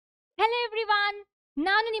Hello everyone,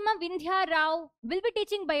 ನಾನು ನಿಮ್ಮ Vindhya Rao will be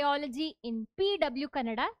teaching biology in PW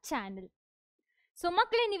Kannada channel. So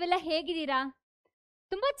ಮಕ್ಕಳೇ ನೀವೆಲ್ಲ ಹೇಗಿದ್ದೀರಾ?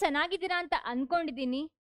 ತುಂಬ ಚೆನ್ನಾಗಿದ್ದೀರಾ ಅಂತ ಅನ್ಕೊಂಡಿದ್ದೀನಿ.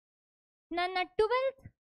 ನನ್ನ 12th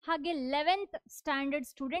ಹಾಗೆ 11th ಸ್ಟ್ಯಾಂಡರ್ಡ್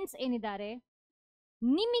ಸ್ಟೂಡೆಂಟ್ಸ್ ಏನಿದ್ದಾರೆ,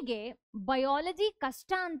 ನಿಮಗೆ ಬಯಾಲಜಿ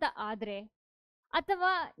ಕಷ್ಟ ಅಂತ ಆದರೆ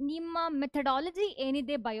ಅಥವಾ ನಿಮ್ಮ ಮೆಥಡಾಲಜಿ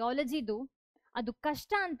ಏನಿದೆ ಬಯಾಲಜಿದು ಅದು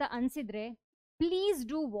ಕಷ್ಟ ಅಂತ ಅನಿಸಿದ್ರೆ please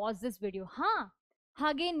do watch this video.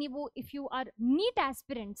 ಹಾಗೆ ನೀವು if you are neat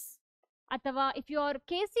aspirants ಅಥವಾ if you are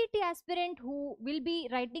KCET aspirant who will be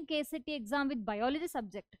writing KCET exam with biology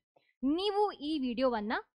subject, ನೀವು ಈ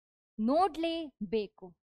ವಿಡಿಯೋವನ್ನು ನೋಡಲೇಬೇಕು.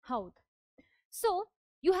 ಹೌದು. So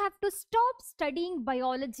you have to stop studying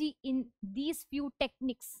biology in these few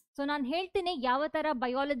techniques. So ನಾನು ಹೇಳ್ತೇನೆ ಯಾವ ಥರ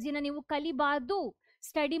ಬಯಾಲಜಿನ ನೀವು ಕಲಿಬಾರ್ದು,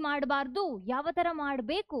 ಸ್ಟಡಿ ಮಾಡಬಾರ್ದು, ಯಾವ ಥರ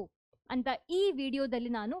ಮಾಡಬೇಕು ಅಂತ ಈ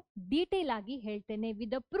ವಿಡಿಯೋದಲ್ಲಿ ನಾನು ಡೀಟೇಲ್ ಆಗಿ ಹೇಳ್ತೇನೆ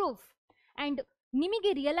ವಿತ್ ಅ ಪ್ರೂಫ್. ಆ್ಯಂಡ್ ನಿಮಗೆ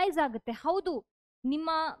ರಿಯಲೈಸ್ ಆಗುತ್ತೆ, ಹೌದು ನಿಮ್ಮ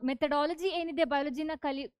ಮೆಥಡಾಲಜಿ ಏನಿದೆ ಬಯಾಲಜಿನ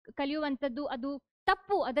ಕಲಿಯುವಂಥದ್ದು ಅದು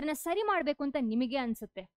ತಪ್ಪು, ಅದನ್ನು ಸರಿ ಮಾಡಬೇಕು ಅಂತ ನಿಮಗೆ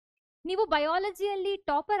ಅನಿಸುತ್ತೆ. ನೀವು ಬಯಾಲಜಿಯಲ್ಲಿ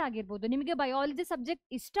ಟಾಪರ್ ಆಗಿರ್ಬೋದು, ನಿಮಗೆ ಬಯಾಲಜಿ ಸಬ್ಜೆಕ್ಟ್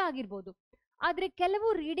ಇಷ್ಟ ಆಗಿರ್ಬೋದು, ಆದರೆ ಕೆಲವು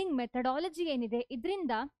ರೀಡಿಂಗ್ ಮೆಥಡಾಲಜಿ ಏನಿದೆ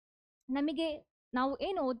ಇದರಿಂದ ನಮಗೆ ನಾವು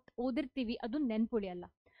ಏನು ಓದಿರ್ತೀವಿ ಅದು ನೆನ್ಪುಳಿಯಲ್ಲ.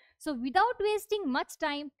 So without wasting much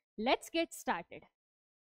time, let's get started.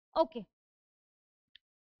 Okay.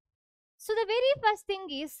 So the very first thing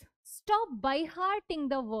is stop by hearting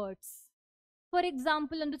the words. For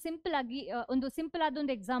example, ಒಂದು ಸಿಂಪಲ್ ಆದ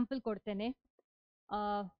ಒಂದು ಎಕ್ಸಾಂಪಲ್ ಕೊಡ್ತೇನೆ.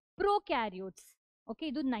 ಪ್ರೊಕ್ಯಾರಿಯೋಟ್ಸ್. ಓಕೆ,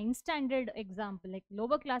 ಇದು 9th standard example, like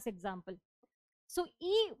lower class example. So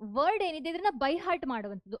ಈ word ಏನಿದೆ ಇದನ್ನ by heart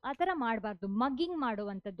ಮಾಡುವಂಥದ್ದು, ಆ ಥರ ಮಾಡಬಾರ್ದು. ಮಗ್ಗಿಂಗ್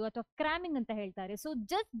ಮಾಡುವಂಥದ್ದು ಅಥವಾ ಕ್ರಾಮಿಂಗ್ ಅಂತ ಹೇಳ್ತಾರೆ. So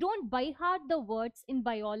just don't by heart the words in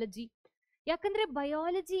biology. ಯಾಕಂದ್ರೆ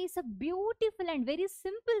biology is a beautiful and very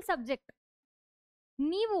simple subject.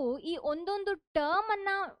 ನೀವು ಈ ಒಂದೊಂದು ಟರ್ಮ್ ಅನ್ನ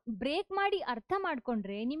ಬ್ರೇಕ್ ಮಾಡಿ ಅರ್ಥ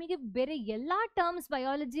ಮಾಡ್ಕೊಂಡ್ರೆ ನಿಮಗೆ ಬೇರೆ ಎಲ್ಲಾ ಟರ್ಮ್ಸ್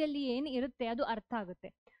ಬಯಾಲಜಿಯಲ್ಲಿ ಏನು ಇರುತ್ತೆ ಅದು ಅರ್ಥ ಆಗುತ್ತೆ.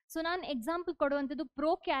 ಸೊ ನಾನು ಎಕ್ಸಾಂಪಲ್ ಕೊಡುವಂಥದ್ದು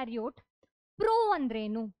ಪ್ರೊಕ್ಯಾರಿಯೋಟ್. ಪ್ರೋ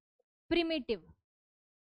ಅಂದ್ರೇನು? ಪ್ರಿಮಿಟಿವ್.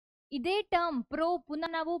 ಇದೇ ಟರ್ಮ್ ಪ್ರೋ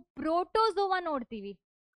ಪುನಃ ನಾವು ಪ್ರೋಟೋಝೋವಾ ನೋಡ್ತೀವಿ.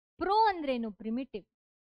 ಪ್ರೋ ಅಂದ್ರೇನು? ಪ್ರಿಮಿಟಿವ್.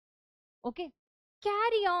 ಓಕೆ.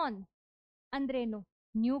 ಕ್ಯಾರಿ ಆನ್ ಅಂದ್ರೇನು?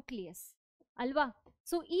 ನ್ಯೂಕ್ಲಿಯಸ್ ಅಲ್ವಾ?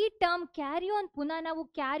 ಸೊ ಈ ಟರ್ಮ್ ಕ್ಯಾರಿಯೋನ್ ಪುನಃ ನಾವು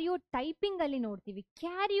ಕ್ಯಾರಿಯೋ ಟೈಪಿಂಗ್ ಅಲ್ಲಿ ನೋಡ್ತೀವಿ.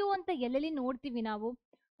 ಕ್ಯಾರಿಯೋ ಅಂತ ಎಲ್ಲೆಲ್ಲಿ ನೋಡ್ತೀವಿ ನಾವು.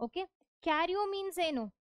 ಓಕೆ, ಕ್ಯಾರಿಯೋ ಮೀನ್ಸ್ ಏನು?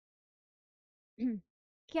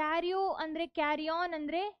 ಕ್ಯಾರಿಯೋ ಅಂದ್ರೆ ಕ್ಯಾರಿಯಾನ್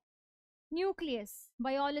ಅಂದ್ರೆ ನ್ಯೂಕ್ಲಿಯಸ್.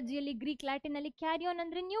 ಬಯಾಲಜಿಯಲ್ಲಿ ಗ್ರೀಕ್ ಲ್ಯಾಟಿನ್ ಅಲ್ಲಿ ಕ್ಯಾರಿಯಾನ್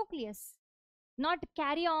ಅಂದ್ರೆ ನ್ಯೂಕ್ಲಿಯಸ್, ನಾಟ್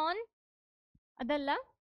ಕ್ಯಾರಿ ಆನ್ ಅದಲ್ಲ,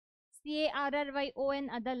 CARRYON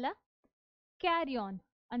ಅದಲ್ಲ, ಕ್ಯಾರಿಯಾನ್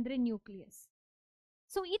ಅಂದ್ರೆ ನ್ಯೂಕ್ಲಿಯಸ್.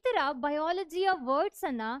 ಸೊ ಈ ತರ ಬಯಾಲಜಿಯ ವರ್ಡ್ಸ್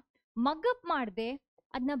ಅನ್ನ ಮಗಪ್ ಮಾಡದೆ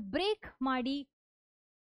ಅದನ್ನ ಬ್ರೇಕ್ ಮಾಡಿ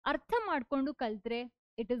ಅರ್ಥ ಮಾಡ್ಕೊಂಡು ಕಲ್ತ್ರೆ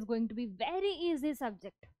it is going to be very easy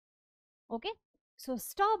subject. Okay, so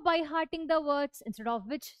stop by ಹಾರ್ಟಿಂಗ್ the words instead of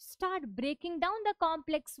which start breaking down the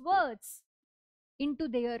complex words in to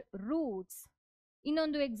there roots.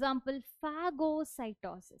 ಇನ್ನೊಂದು ಎಕ್ಸಾಂಪಲ್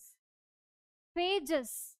ಫಾಗೋಸೈಟೋಸಿಸ್.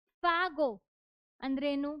 ಫೇಜಸ್. ಫಾಗೋ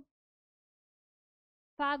ಅಂದ್ರೇನು?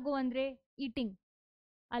 ಫಾಗೋ ಅಂದ್ರೆ ಈಟಿಂಗ್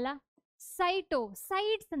ಅಲ್ಲ. ಸೈಟೋ,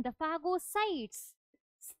 ಸೈಟ್ಸ್ ಅಂತ, ಫಾಗೋಸೈಟ್ಸ್,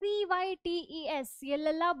 CYTES.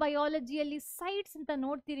 ಎಲ್ಲೆಲ್ಲ ಬಯಾಲಜಿಯಲ್ಲಿ sites ಅಂತ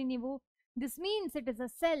ನೋಡ್ತೀರಿ ನೀವು. This means it is a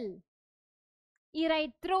cell.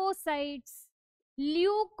 ಇರೈಥ್ರೋಸೈಟ್ಸ್,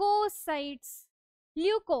 leukocytes.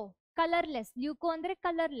 ಲ್ಯೂಕೋ colourless, ಲ್ಯೂಕೋ ಅಂದ್ರೆ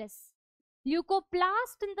ಕಲರ್ಲೆಸ್.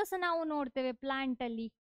 ಲ್ಯೂಕೋಪ್ಲಾಸ್ಟ್ ಅಂತ ಸಹ ನಾವು ನೋಡ್ತೇವೆ ಪ್ಲಾಂಟ್ ಅಲ್ಲಿ.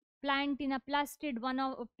 ಪ್ಲಾಂಟಿನ ಪ್ಲಾಸ್ಟಿಡ್,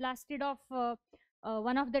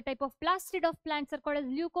 one of the type of plastid of plants are called as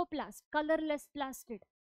leucoplast, colorless plastid.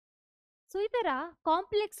 So ಈ ತರ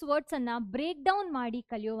ಕಾಂಪ್ಲೆಕ್ಸ್ ವರ್ಡ್ಸ್ ಅನ್ನ ಬ್ರೇಕ್ ಡೌನ್ ಮಾಡಿ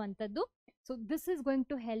ಕಲಿಯುವಂಥದ್ದು. So this is going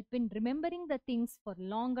to help in remembering the things for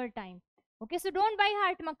longer time. Okay, so don't by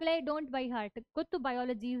heart ಮಕ್ಕಳೇ, don't by heart. ಗೊತ್ತು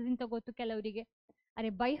biology ಅಂತ ಗೊತ್ತು ಕೆಲವರಿಗೆ,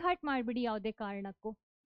 ಅರೆ ಬೈ ಹಾರ್ಟ್ ಮಾಡಿಬಿಡಿ ಯಾವುದೇ ಕಾರಣಕ್ಕೂ.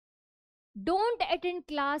 Don't attend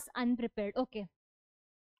class unprepared. Okay,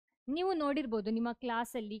 ನೀವು ನೋಡಿರ್ಬೋದು ನಿಮ್ಮ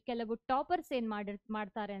ಕ್ಲಾಸಲ್ಲಿ ಕೆಲವು ಟಾಪರ್ಸ್ ಏನು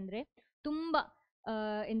ಮಾಡ್ತಾರೆ ಅಂದರೆ ತುಂಬ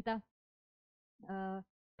ಎಂತ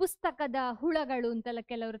ಪುಸ್ತಕದ ಹುಳಗಳು ಅಂತೆಲ್ಲ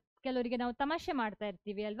ಕೆಲವರಿಗೆ ನಾವು ತಮಾಷೆ ಮಾಡ್ತಾ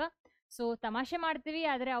ಇರ್ತೀವಿ ಅಲ್ವಾ. ಸೊ ತಮಾಷೆ ಮಾಡ್ತೀವಿ,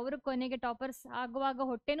 ಆದರೆ ಅವರು ಕೊನೆಗೆ ಟಾಪರ್ಸ್ ಆಗುವಾಗ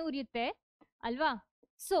ಹೊಟ್ಟೆನೂ ಉರಿಯುತ್ತೆ ಅಲ್ವಾ.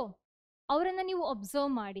 ಸೊ ಅವರನ್ನು ನೀವು ಒಬ್ಸರ್ವ್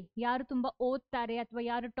ಮಾಡಿ, ಯಾರು ತುಂಬ ಓದ್ತಾರೆ ಅಥವಾ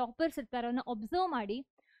ಯಾರು ಟಾಪರ್ಸ್ ಇರ್ತಾರೆ ಅವನ್ನ ಒಬ್ಸರ್ವ್ ಮಾಡಿ.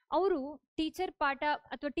 ಅವರು ಟೀಚರ್ ಪಾಠ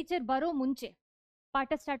ಅಥವಾ ಟೀಚರ್ ಬರೋ ಮುಂಚೆ,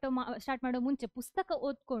 ಪಾಠ ಸ್ಟಾರ್ಟ್ ಮಾಡೋ ಮುಂಚೆ ಪುಸ್ತಕ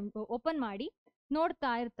ಓದ್ಕೊಂಡು ಓಪನ್ ಮಾಡಿ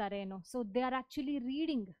ನೋಡ್ತಾ ಇರ್ತಾರೆ ಏನೋ. So they are actually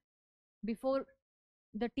reading before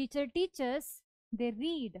the teacher teachers. They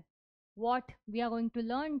read what we are going to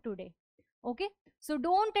learn today. Okay, so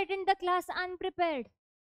don't attend the class unprepared.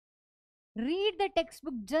 Read the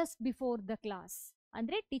textbook just before the class.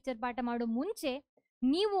 Andre teacher ಪಾಠ ಮಾಡೋ ಮುಂಚೆ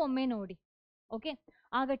ನೀವು ಒಮ್ಮೆ ನೋಡಿ. Okay,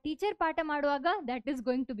 ಆಗ teacher ಪಾಠ ಮಾಡುವಾಗ that is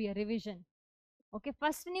going to be a revision. Okay,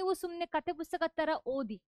 first ನೀವು ಸುಮ್ಮನೆ ಕತೆ ಪುಸ್ತಕ ತರ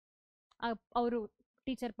ಓದಿ, ಅವರು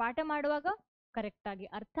ಟೀಚರ್ ಪಾಠ ಮಾಡುವಾಗ ಕರೆಕ್ಟ್ ಆಗಿ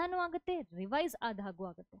ಅರ್ಥನೂ ಆಗುತ್ತೆ, ರಿವೈಸ್ ಆದ ಹಾಗೂ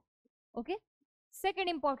ಆಗುತ್ತೆ. Okay,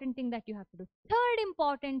 second important thing that you have to do. Third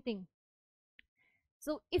important thing,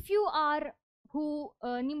 so if you are ಹೂ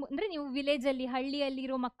ನಿಮ್ಮ ಅಂದ್ರೆ ನೀವು ವಿಲೇಜ್ ಅಲ್ಲಿ ಹಳ್ಳಿಯಲ್ಲಿ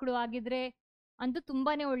ಇರೋ ಮಕ್ಕಳು ಆಗಿದ್ರೆ ಅಂತೂ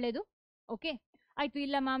ತುಂಬಾನೇ ಒಳ್ಳೇದು. ಓಕೆ, ಆಯ್ತು,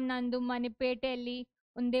 ಇಲ್ಲ ಮ್ಯಾಮ್ ನಂದು ಮನೆ ಪೇಟೆಯಲ್ಲಿ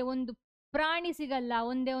ಒಂದೇ ಒಂದು ಪ್ರಾಣಿ ಸಿಗಲ್ಲ,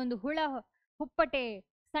 ಒಂದೇ ಒಂದು ಹುಳ ಹುಪ್ಪಟೆ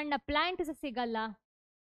ಸಣ್ಣ ಪ್ಲಾಂಟ್ ಸಿಗಲ್ಲ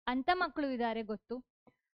ಅಂತ ಮಕ್ಕಳು ಇದ್ದಾರೆ ಗೊತ್ತು.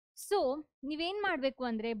 ಸೊ ನೀವೇನ್ ಮಾಡ್ಬೇಕು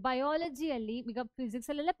ಅಂದ್ರೆ ಬಯಾಲಜಿಯಲ್ಲಿ, ಈಗ ಫಿಸಿಕ್ಸ್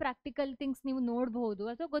ಅಲ್ಲೆಲ್ಲ ಪ್ರಾಕ್ಟಿಕಲ್ ಥಿಂಗ್ಸ್ ನೀವು ನೋಡ್ಬಹುದು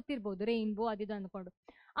ಅಥವಾ ಗೊತ್ತಿರ್ಬೋದು, ರೈನ್ಬೋ ಅದಿದು ಅಂದ್ಕೊಂಡು.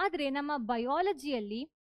 ಆದ್ರೆ ನಮ್ಮ ಬಯಾಲಜಿಯಲ್ಲಿ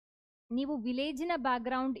ನೀವು ವಿಲೇಜಿನ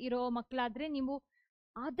ಬ್ಯಾಕ್ಗ್ರೌಂಡ್ ಇರೋ ಮಕ್ಕಳಾದ್ರೆ ನೀವು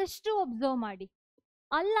ಆದಷ್ಟು ಒಬ್ಸರ್ವ್ ಮಾಡಿ.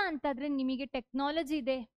 ಅಲ್ಲ ಅಂತಾದ್ರೆ ನಿಮಗೆ ಟೆಕ್ನಾಲಜಿ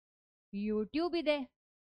ಇದೆ, ಯೂಟ್ಯೂಬ್ ಇದೆ,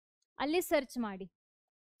 ಅಲ್ಲಿ ಸರ್ಚ್ ಮಾಡಿ.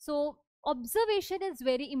 So observation is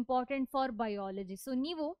very important for biology. So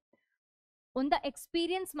ನೀವು ಒಂದು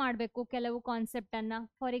ಎಕ್ಸ್ಪೀರಿಯನ್ಸ್ ಮಾಡಬೇಕು ಕೆಲವು ಕಾನ್ಸೆಪ್ಟ್ ಅನ್ನ.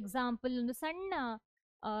 ಫಾರ್ ಎಕ್ಸಾಂಪಲ್ ಒಂದು ಸಣ್ಣ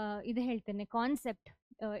ಇದು ಹೇಳ್ತೇನೆ ಕಾನ್ಸೆಪ್ಟ್,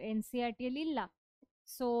 NCERT ಅಲ್ಲಿ ಇಲ್ಲ.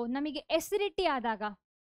 ಸೊ ನಮಗೆ ಎಸಿಡಿಟಿ ಆದಾಗ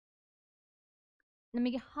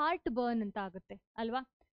ನಮಗೆ ಹಾರ್ಟ್ ಬರ್ನ್ ಅಂತ ಆಗುತ್ತೆ ಅಲ್ವಾ?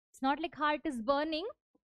 It's not like heart is burning,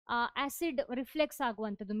 acid reflex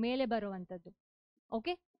ಆಗುವಂಥದ್ದು, ಮೇಲೆ ಬರುವಂಥದ್ದು.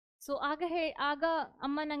 ಓಕೆ, ಸೊ ಆಗ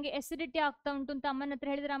ಅಮ್ಮ ನಂಗೆ ಎಸಿಡಿಟಿ ಆಗ್ತಾ ಉಂಟು ಅಂತ ಅಮ್ಮನ ಹತ್ರ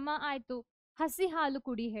ಹೇಳಿದ್ರೆ ಅಮ್ಮ ಆಯ್ತು ಹಸಿ ಹಾಲು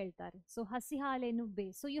ಕುಡಿ ಹೇಳ್ತಾರೆ. ಸೊ ಹಸಿ ಹಾಲೇನು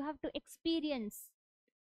so you have to experience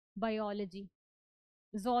biology,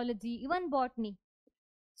 zoology, even botany.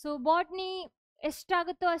 So botany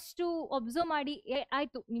ಎಷ್ಟಾಗುತ್ತೋ ಅಷ್ಟು ಒಬ್ಸರ್ವ್ ಮಾಡಿ.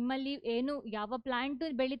 ಆಯ್ತು, ನಿಮ್ಮಲ್ಲಿ ಏನು ಯಾವ ಪ್ಲಾಂಟ್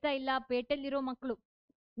ಬೆಳೀತಾ ಇಲ್ಲ ಪೇಟೆಲ್ಲಿರೋ ಮಕ್ಕಳು,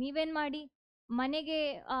 ನೀವೇನ್ ಮಾಡಿ ಮನೆಗೆ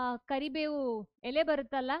ಕರಿಬೇವು ಎಲೆ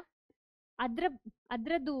ಬರುತ್ತಲ್ಲ,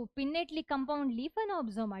 ಅದ್ರದ್ದು ಪಿನ್ನೆಟ್ಲಿ ಕಂಪೌಂಡ್ ಲೀಫ್ ಅನ್ನು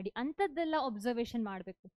ಒಬ್ಸರ್ವ್ ಮಾಡಿ. ಅಂಥದ್ದೆಲ್ಲ ಒಬ್ಸರ್ವೇಷನ್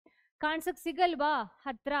ಮಾಡಬೇಕು. ಕಾಣ್ಸಕ್ ಸಿಗಲ್ವಾ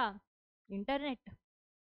ಹತ್ರ? Internet.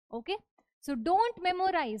 Okay, so don't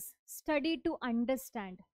memorise, study to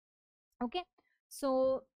understand. Okay, so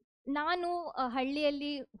ನಾನು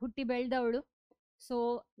ಹಳ್ಳಿಯಲ್ಲಿ ಹುಟ್ಟಿ ಬೆಳೆದವಳು. So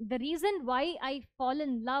the reason why I fall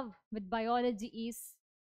in love with biology is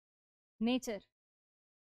nature.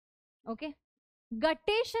 Okay,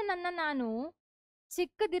 ಗಟ್ಟೇಶನ್ ಅನ್ನ ನಾನು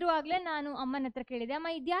ಚಿಕ್ಕದಿರುವಾಗಲೇ ನಾನು ಅಮ್ಮನ ಹತ್ರ ಕೇಳಿದೆ, ಅಮ್ಮ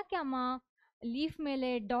ಇದ್ಯಾಕೆ ಅಮ್ಮ ಲೀಫ್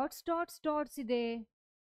ಮೇಲೆ ಡಾಟ್ಸ್ ಡಾಟ್ಸ್ ಡಾಟ್ಸ್ ಇದೆ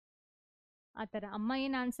ಆ ಥರ. ಅಮ್ಮ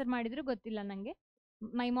ಏನು ಆನ್ಸರ್ ಮಾಡಿದ್ರು ಗೊತ್ತಿಲ್ಲ ನನಗೆ.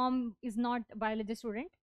 My mom is not biology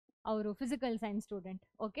student, ಅವರು physical science student.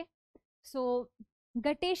 Okay, so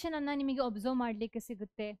ಗಟ್ಟೇಶನ್ ಅನ್ನ ನಿಮಗೆ ಒಬ್ಸರ್ವ್ ಮಾಡಲಿಕ್ಕೆ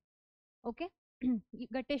ಸಿಗುತ್ತೆ. ಓಕೆ,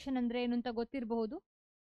 ಗಟ್ಟೇಶನ್ ಅಂದ್ರೆ ಏನು ಅಂತ ಗೊತ್ತಿರಬಹುದು.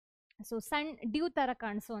 ಸೊ ಸಣ್ಣ ಡ್ಯೂ ತರ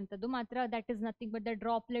ಕಾಣಿಸುವಂಥದ್ದು ಮಾತ್ರ, that is nothing but the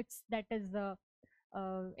droplets that is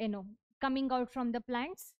ಏನು coming out from the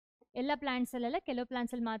plants. ಎಲ್ಲ ಪ್ಲಾಂಟ್ಸ್ ಅಲ್ಲೆಲ್ಲ, ಕೆಲವು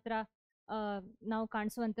ಪ್ಲಾಂಟ್ಸ್ ಅಲ್ಲಿ ಮಾತ್ರ ನಾವು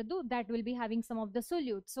ಕಾಣಿಸುವಂಥದ್ದು. That will be having some of the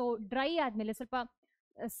solute. So dry ಆದ್ಮೇಲೆ, ಸ್ವಲ್ಪ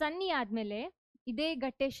ಸನ್ನಿ ಆದ್ಮೇಲೆ ಇದೇ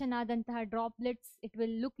ಗಟ್ಟೇಶನ್ ಆದಂತಹ droplets, it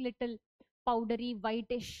will look little powdery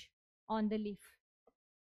whitish on the leaf.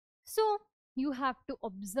 So you have to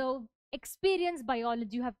observe, experience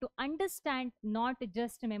biology, you have to understand, not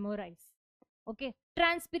just memorize. Okay,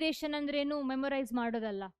 transpiration ಅಂದ್ರೇನು memorise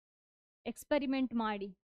ಮಾಡೋದಲ್ಲ, experiment ಮಾಡಿ.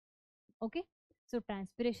 Okay, so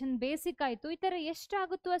transpiration basic ಆಯಿತು. ಈ ಥರ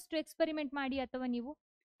ಎಷ್ಟಾಗುತ್ತೋ ಅಷ್ಟು experiment ಮಾಡಿ, ಅಥವಾ ನೀವು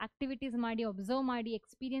ಆಕ್ಟಿವಿಟೀಸ್ ಮಾಡಿ, ಒಬ್ಸರ್ವ್ ಮಾಡಿ,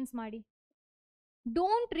 ಎಕ್ಸ್ಪೀರಿಯನ್ಸ್ ಮಾಡಿ.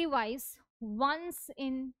 Don't revise once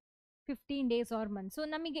in 15 days R month. So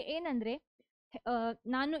ನಮಗೆ ಏನಂದರೆ,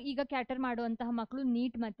 ನಾನು ಈಗ ಕ್ಯಾಟರ್ ಮಾಡುವಂತಹ ಮಕ್ಕಳು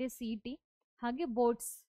ನೀಟ್ ಮತ್ತು CET ಹಾಗೆ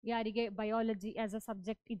ಬೋರ್ಡ್ಸ್, ಯಾರಿಗೆ ಬಯಾಲಜಿ ಆಸ್ ಅ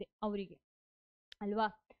ಸಬ್ಜೆಕ್ಟ್ ಇದೆ ಅವರಿಗೆ ಅಲ್ವಾ.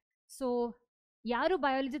 ಸೊ ಯಾರು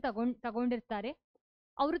ಬಯಾಲಜಿ ತಗೊಂಡಿರ್ತಾರೆ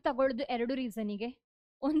ಅವರು ತಗೊಳ್ಳೋದು 2 ರೀಸನಿಗೆ.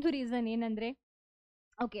 ಒಂದು ರೀಸನ್ ಏನಂದರೆ,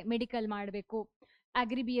 ಓಕೆ ಮೆಡಿಕಲ್ ಮಾಡಬೇಕು,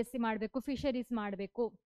 ಅಗ್ರಿ BSc ಮಾಡಬೇಕು, ಫಿಶರೀಸ್ ಮಾಡಬೇಕು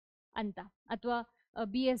ಅಂತ, ಅಥವಾ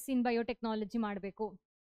BSc ಇನ್ ಬಯೋಟೆಕ್ನಾಲಜಿ ಮಾಡಬೇಕು.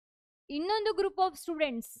 ಇನ್ನೊಂದು group of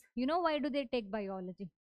students, you know why do they take biology?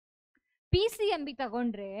 PCMB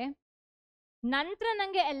ತಗೊಂಡ್ರೆ ನಂತರ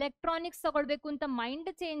ನನಗೆ ಎಲೆಕ್ಟ್ರಾನಿಕ್ಸ್ ತಗೊಳ್ಬೇಕು ಅಂತ ಮೈಂಡ್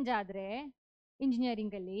ಚೇಂಜ್ ಆದರೆ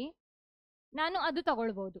ಇಂಜಿನಿಯರಿಂಗಲ್ಲಿ ನಾನು ಅದು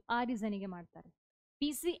ತಗೊಳ್ಬೋದು, ಆ ರೀಸನಿಗೆ ಮಾಡ್ತಾರೆ.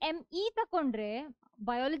 PCME ತಗೊಂಡ್ರೆ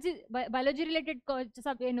ಬಯಾಲಜಿ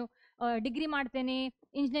ರಿಲೇಟೆಡ್ ಏನು ಡಿಗ್ರಿ ಮಾಡ್ತೇನೆ,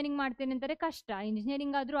 ಇಂಜಿನಿಯರಿಂಗ್ ಮಾಡ್ತೇನೆ ಅಂತಾರೆ, ಕಷ್ಟ.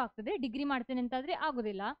 ಇಂಜಿನಿಯರಿಂಗ್ ಆದರೂ ಆಗ್ತದೆ, ಡಿಗ್ರಿ ಮಾಡ್ತೇನೆ ಅಂತಾದರೆ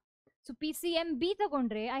ಆಗೋದಿಲ್ಲ. ಸೊ PCMB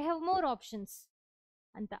ತಗೊಂಡ್ರೆ ಐ ಹ್ಯಾವ್ ಮೋರ್ ಆಪ್ಷನ್ಸ್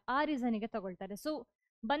ಅಂತ, ಆ ರೀಸನಿಗೆ ತಗೊಳ್ತಾರೆ. ಸೊ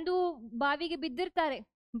ಬಂದು ಬಾವಿಗೆ ಬಿದ್ದಿರ್ತಾರೆ,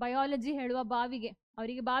 ಬಯಾಲಜಿ ಹೇಳುವ ಬಾವಿಗೆ.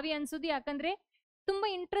 ಅವರಿಗೆ ಬಾವಿ ಅನ್ಸೋದು ಯಾಕಂದ್ರೆ ತುಂಬಾ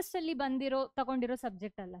ಇಂಟ್ರೆಸ್ಟ್ ಅಲ್ಲಿ ತಗೊಂಡಿರೋ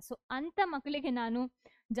ಸಬ್ಜೆಕ್ಟ್ ಅಲ್ಲ. ಸೊ ಅಂತ ಮಕ್ಕಳಿಗೆ ನಾನು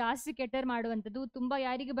ಜಾಸ್ತಿ ಕೆಟರ್ ಮಾಡುವಂಥದ್ದು. ತುಂಬಾ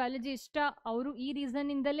ಯಾರಿಗೆ ಬಯಾಲಜಿ ಇಷ್ಟ ಅವರು ಈ ರೀಸನ್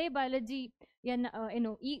ಇಂದಲೇ ಬಯಾಲಜಿ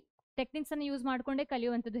ಏನು ಈ ಟೆಕ್ನಿಕ್ಸ್ ಅನ್ನು ಯೂಸ್ ಮಾಡ್ಕೊಂಡೇ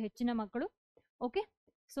ಕಲಿಯುವಂಥದ್ದು ಹೆಚ್ಚಿನ ಮಕ್ಕಳು. ಓಕೆ,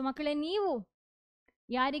 ಸೊ ಮಕ್ಕಳೇ, ನೀವು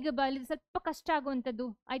ಯಾರಿಗೆ ಬಯಾಲಜಿ ಸ್ವಲ್ಪ ಕಷ್ಟ ಆಗುವಂಥದ್ದು,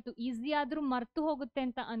 ಆಯ್ತು ಈಸಿ ಆದ್ರೂ ಮರ್ತು ಹೋಗುತ್ತೆ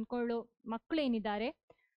ಅಂತ ಅನ್ಕೊಳ್ಳೋ ಮಕ್ಕಳೇನಿದ್ದಾರೆ,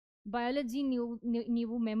 ಬಯಾಲಜಿ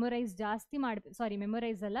ನೀವು ಮೆಮೊರೈಸ್ ಜಾಸ್ತಿ ಮಾಡಬೇಕು, ಸಾರಿ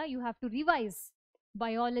ಮೆಮೊರೈಸ್ ಅಲ್ಲ, you have to revise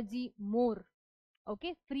biology more.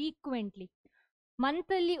 Okay, frequently,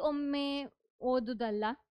 ಮಂತಲ್ಲಿ ಒಮ್ಮೆ ಓದುದಲ್ಲ,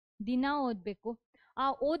 ದಿನ ಓದಬೇಕು. ಆ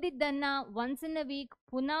ಓದಿದ್ದನ್ನ ಒನ್ಸ್ ಇನ್ ಅ ವೀಕ್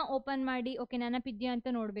ಪುನಃ ಓಪನ್ ಮಾಡಿ ಓಕೆ ನೆನಪಿದ್ಯಾ ಅಂತ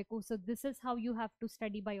ನೋಡಬೇಕು. So this is how you have to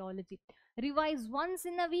study biology. Revise once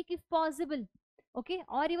in a week if possible. Okay,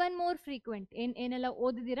 R even more frequent. ಏನೆಲ್ಲ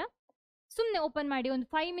ಓದಿದ್ದೀರಾ ಸುಮ್ಮನೆ ಓಪನ್ ಮಾಡಿ, ಒಂದು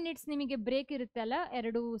 5 ಮಿನಿಟ್ಸ್ ನಿಮಗೆ ಬ್ರೇಕ್ ಇರುತ್ತೆ ಅಲ್ಲ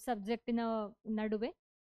 2 ಸಬ್ಜೆಕ್ಟಿನ ನಡುವೆ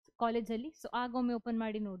ಕಾಲೇಜಲ್ಲಿ, ಸೊ ಆಗೊಮ್ಮೆ ಓಪನ್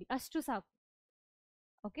ಮಾಡಿ ನೋಡಿ, ಅಷ್ಟು ಸಾಕು.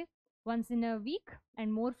 Okay, once in a week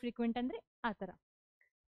and more frequent ಅಂದರೆ ಆ ಥರ.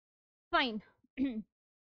 ಫೈನ್.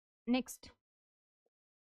 ನೆಕ್ಸ್ಟ್,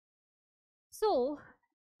 ಸೊ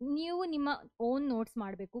ನೀವು ನಿಮ್ಮ ಓನ್ ನೋಟ್ಸ್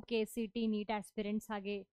ಮಾಡಬೇಕು. KCET, ನೀಟ್ ಆಸ್ಪಿರೆಂಟ್ಸ್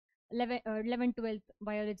ಹಾಗೆ 11th 12th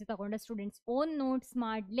ಬಯಾಲಜಿ ತಗೊಂಡ ಸ್ಟೂಡೆಂಟ್ಸ್ ಓನ್ ನೋಟ್ಸ್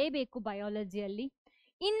ಮಾಡಲೇಬೇಕು ಬಯಾಲಜಿಯಲ್ಲಿ.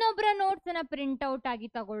 ಇನ್ನೊಬ್ಬರ ನೋಟ್ಸ್ ಅನ್ನ ಪ್ರಿಂಟ್ ಔಟ್ ಆಗಿ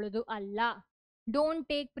ತಗೊಳ್ಳೋದು ಅಲ್ಲ. Don't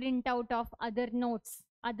take print out of other notes.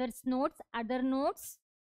 Other notes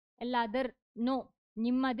ಎಲ್ಲ ನೋ,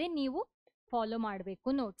 ನಿಮ್ಮದೇ ನೀವು ಫಾಲೋ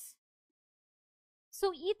ಮಾಡಬೇಕು ನೋಟ್ಸ್. ಸೊ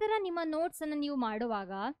ಈ ತರ ನಿಮ್ಮ ನೋಟ್ಸ್ ಅನ್ನ ನೀವು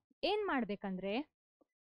ಮಾಡುವಾಗ ಏನ್ ಮಾಡ್ಬೇಕಂದ್ರೆ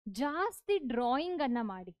ಜಾಸ್ತಿ ಡ್ರಾಯಿಂಗ್ ಅನ್ನ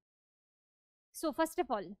ಮಾಡಿ. ಸೊ ಫಸ್ಟ್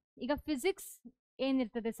ಆಫ್ ಆಲ್, ಈಗ ಫಿಸಿಕ್ಸ್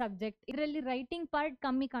ಏನಿರ್ತದೆ ಸಬ್ಜೆಕ್ಟ್, ಇದರಲ್ಲಿ ರೈಟಿಂಗ್ ಪಾರ್ಟ್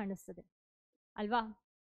ಕಮ್ಮಿ ಕಾಣಿಸ್ತದೆ ಅಲ್ವಾ?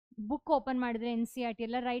 ಬುಕ್ ಓಪನ್ ಮಾಡಿದ್ರೆ NCERT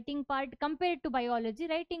ಎಲ್ಲ writing part compared to biology,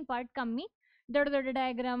 writing part ಕಮ್ಮಿ, ದೊಡ್ಡ ದೊಡ್ಡ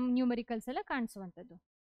ಡಯಾಗ್ರಾಮ್ ನ್ಯೂಮರಿಕಲ್ಸ್ ಎಲ್ಲ ಕಾಣಿಸುವಂಥದ್ದು.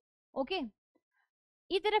 ಓಕೆ,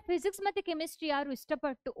 ಈ ತರ ಫಿಸಿಕ್ಸ್ ಮತ್ತೆ ಕೆಮಿಸ್ಟ್ರಿ ಯಾರು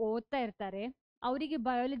ಇಷ್ಟಪಟ್ಟು ಓದ್ತಾ ಇರ್ತಾರೆ ಅವರಿಗೆ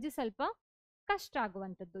ಬಯಾಲಜಿ ಸ್ವಲ್ಪ ಕಷ್ಟ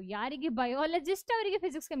ಆಗುವಂಥದ್ದು. ಯಾರಿಗೆ ಬಯಾಲಜಿಸ್ಟ್ ಅವರಿಗೆ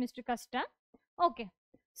ಫಿಸಿಕ್ಸ್ ಕೆಮಿಸ್ಟ್ರಿ ಕಷ್ಟ. ಓಕೆ,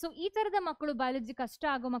 ಸೊ ಈ ತರದ ಮಕ್ಕಳು, ಬಯಾಲಜಿ ಕಷ್ಟ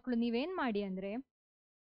ಆಗೋ ಮಕ್ಕಳು ನೀವೇನ್ ಮಾಡಿ ಅಂದ್ರೆ,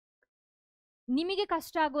 ನಿಮಗೆ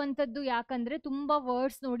ಕಷ್ಟ ಆಗುವಂಥದ್ದು ಯಾಕಂದ್ರೆ ತುಂಬಾ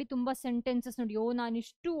ವರ್ಡ್ಸ್ ನೋಡಿ, ತುಂಬಾ ಸೆಂಟೆನ್ಸಸ್ ನೋಡಿ, ಓ ನಾನು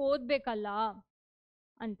ಇಷ್ಟು ಓದ್ಬೇಕಲ್ಲ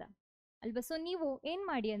ಅಂತ ಅಲ್ವಾ? ಸೊ ನೀವು ಏನ್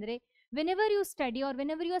ಮಾಡಿ ಅಂದ್ರೆ, whenever you study R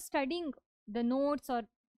whenever you are studying the notes R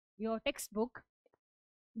your text book,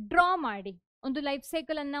 draw ಮಾಡಿ. ಒಂದು ಲೈಫ್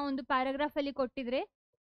ಸೈಕಲ್ ಅನ್ನ ಒಂದು ಪ್ಯಾರಾಗ್ರಾಫ್ ಅಲ್ಲಿ ಕೊಟ್ಟಿದ್ರೆ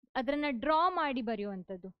ಅದನ್ನ ಡ್ರಾ ಮಾಡಿ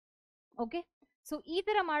ಬರೆಯುವಂಥದ್ದು. ಓಕೆ, ಸೊ ಈ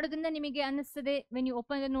ತರ ಮಾಡೋದ್ರಿಂದ ನಿಮಗೆ ಅನಿಸ್ತದೆ when you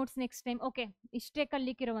open the notes next time, okay ಇಷ್ಟೇ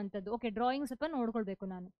ಕಲಿಕ್ಕಿರುವಂಥದ್ದು. ಓಕೆ, ಡ್ರಾಯಿಂಗ್ ಸ್ವಲ್ಪ ನೋಡ್ಕೊಳ್ಬೇಕು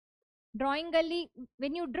ನಾನು. ಡ್ರಾಯಿಂಗ್ ಅಲ್ಲಿ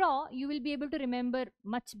when you draw you will be able to remember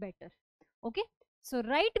much better. Okay, so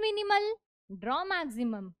right minimal, draw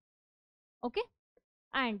maximum. Okay,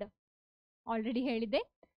 and already ಹೇಳಿದೆ,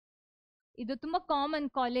 ಇದು ತುಂಬ common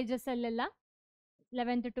colleges ಅಲ್ಲೆಲ್ಲ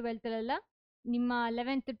 11th 12th ಅಲ್ಲೆಲ್ಲ. ನಿಮ್ಮ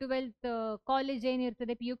 11th 12th ಕಾಲೇಜ್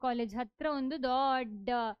ಏನಿರ್ತದೆ, PU ಕಾಲೇಜ್ ಹತ್ರ ಒಂದು ದೊಡ್ಡ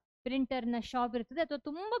ಪ್ರಿಂಟರ್ನ ಶಾಪ್ ಇರ್ತದೆ, ಅಥವಾ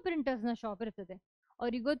ತುಂಬ ಪ್ರಿಂಟರ್ಸ್ನ ಶಾಪ್ ಇರ್ತದೆ.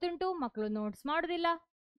 ಅವ್ರಿಗೆ ಗೊತ್ತುಂಟು ಮಕ್ಕಳು ನೋಟ್ಸ್ ಮಾಡೋದಿಲ್ಲ,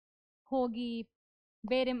 ಹೋಗಿ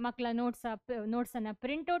ಬೇರೆ ಮಕ್ಕಳ ನೋಟ್ಸನ್ನು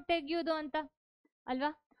ಪ್ರಿಂಟ್ಔಟ್ ತೆಗೆಯೋದು ಅಂತ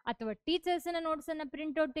ಅಲ್ವಾ, ಅಥವಾ ಟೀಚರ್ಸ್ನ ನೋಟ್ಸನ್ನು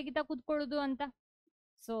ಪ್ರಿಂಟ್ಔಟ್ ತೆಗಿತಾ ಕೂತ್ಕೊಳ್ಳೋದು ಅಂತ.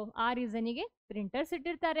 ಸೊ ಆ ರೀಸನಿಗೆ ಪ್ರಿಂಟರ್ಸ್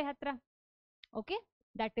ಇಟ್ಟಿರ್ತಾರೆ ಹತ್ರ. Okay,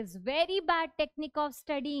 that is very bad technique of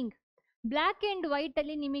studying. Black and white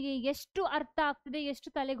ಅಲ್ಲಿ ನಿಮಗೆ ಎಷ್ಟು ಅರ್ಥ ಆಗ್ತದೆ, ಎಷ್ಟು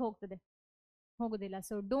ತಲೆಗೆ ಹೋಗೋದಿಲ್ಲ.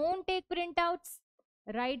 So don't take print outs,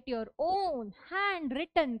 write your own hand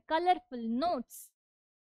return colourful notes.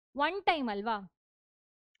 One time ಅಲ್ವಾ,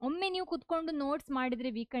 ಒಮ್ಮೆ ನೀವು ಕುತ್ಕೊಂಡು ನೋಟ್ಸ್ ಮಾಡಿದ್ರೆ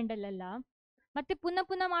ವೀಕೆಂಡಲ್ಲೆಲ್ಲ ಮತ್ತೆ ಪುನಃ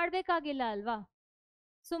ಪುನಃ ಮಾಡಬೇಕಾಗಿಲ್ಲ ಅಲ್ವಾ?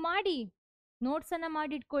 ಸೊ ಮಾಡಿ, ನೋಟ್ಸನ್ನು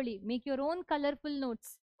ಮಾಡಿಟ್ಕೊಳ್ಳಿ. Make your own colourful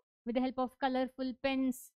notes with the help of colourful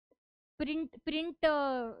pens.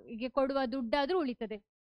 ಪ್ರಿಂಟ್ಗೆ ಕೊಡುವ ದುಡ್ಡಾದರೂ ಉಳಿತದೆ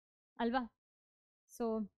ಅಲ್ವಾ? So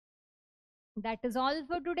that is all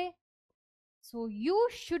for today. So you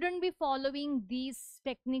shouldn't be following these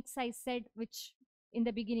techniques I said which in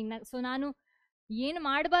the beginning. So ನಾನು ಏನು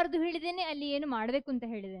ಮಾಡಬಾರ್ದು ಹೇಳಿದ್ದೇನೆ, ಅಲ್ಲಿ ಏನು ಮಾಡಬೇಕು ಅಂತ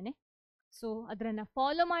ಹೇಳಿದ್ದೇನೆ. ಸೊ ಅದನ್ನು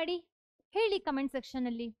ಫಾಲೋ ಮಾಡಿ ಹೇಳಿ ಕಮೆಂಟ್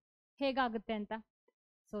ಸೆಕ್ಷನಲ್ಲಿ ಹೇಗಾಗುತ್ತೆ ಅಂತ.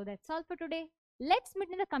 So that's all for today. Let's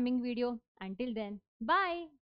meet in the coming video. Until then, bye.